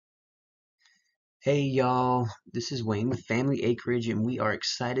Hey y'all, this is Wayne with Family Acreage, and we are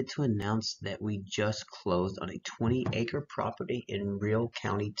excited to announce that we just closed on a 20-acre property in Real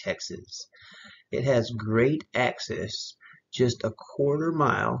County, Texas. It has great access just a quarter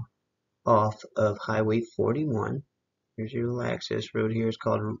mile off of Highway 41. Here's your little access road here. It's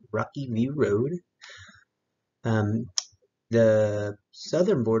called Rocky View Road. Um, the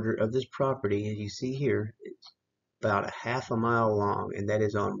southern border of this property, as you see here, is about a half a mile long, and that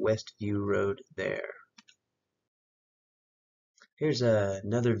is on Westview Road there. Here's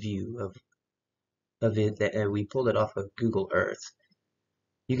another view of it that we pulled it off of Google Earth.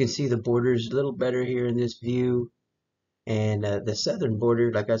 You can see the borders a little better here in this view, and the southern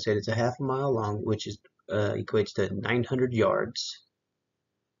border, like I said, it's a half a mile long, which is equates to 900 yards.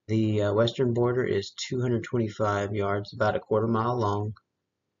 The western border is 225 yards, about a quarter mile long.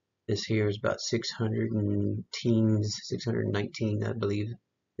 This here is about 619, I believe.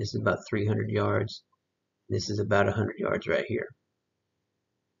 This is about 300 yards. This is about 100 yards right here.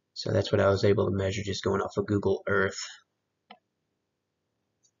 So that's what I was able to measure just going off of Google Earth.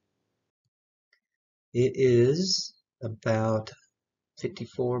 It is about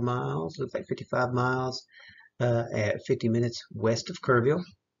 54 miles, looks like 55 miles at 50 minutes west of Kerrville.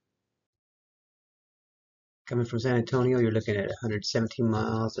 Coming from San Antonio, you're looking at 117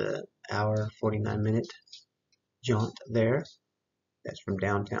 miles an hour, 49-minute jaunt there. That's from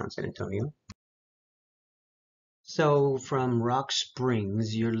downtown San Antonio. So from Rock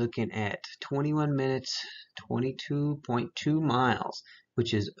Springs, you're looking at 21 minutes, 22.2 miles,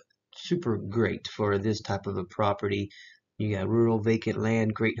 which is super great for this type of a property. You got rural vacant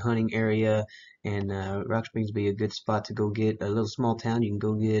land, great hunting area, and Rock Springs be a good spot to go get a little small town. You can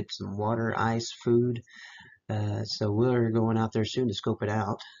go get some water, ice, food. So we're going out there soon to scope it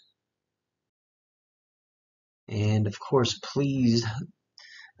out. And of course, please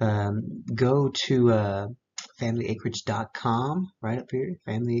go to familyacreage.com, right up here,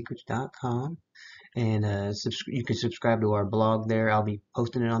 familyacreage.com. And you can subscribe to our blog there. I'll be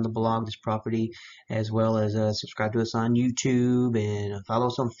posting it on the blog, this property, as well as subscribe to us on YouTube and follow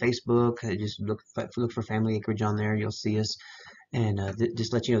us on Facebook. Just look for Family Acreage on there. You'll see us. And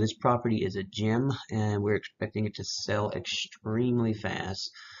just let you know, this property is a gem, and we're expecting it to sell extremely fast.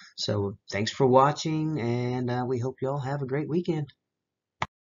 So thanks for watching, and we hope you all have a great weekend.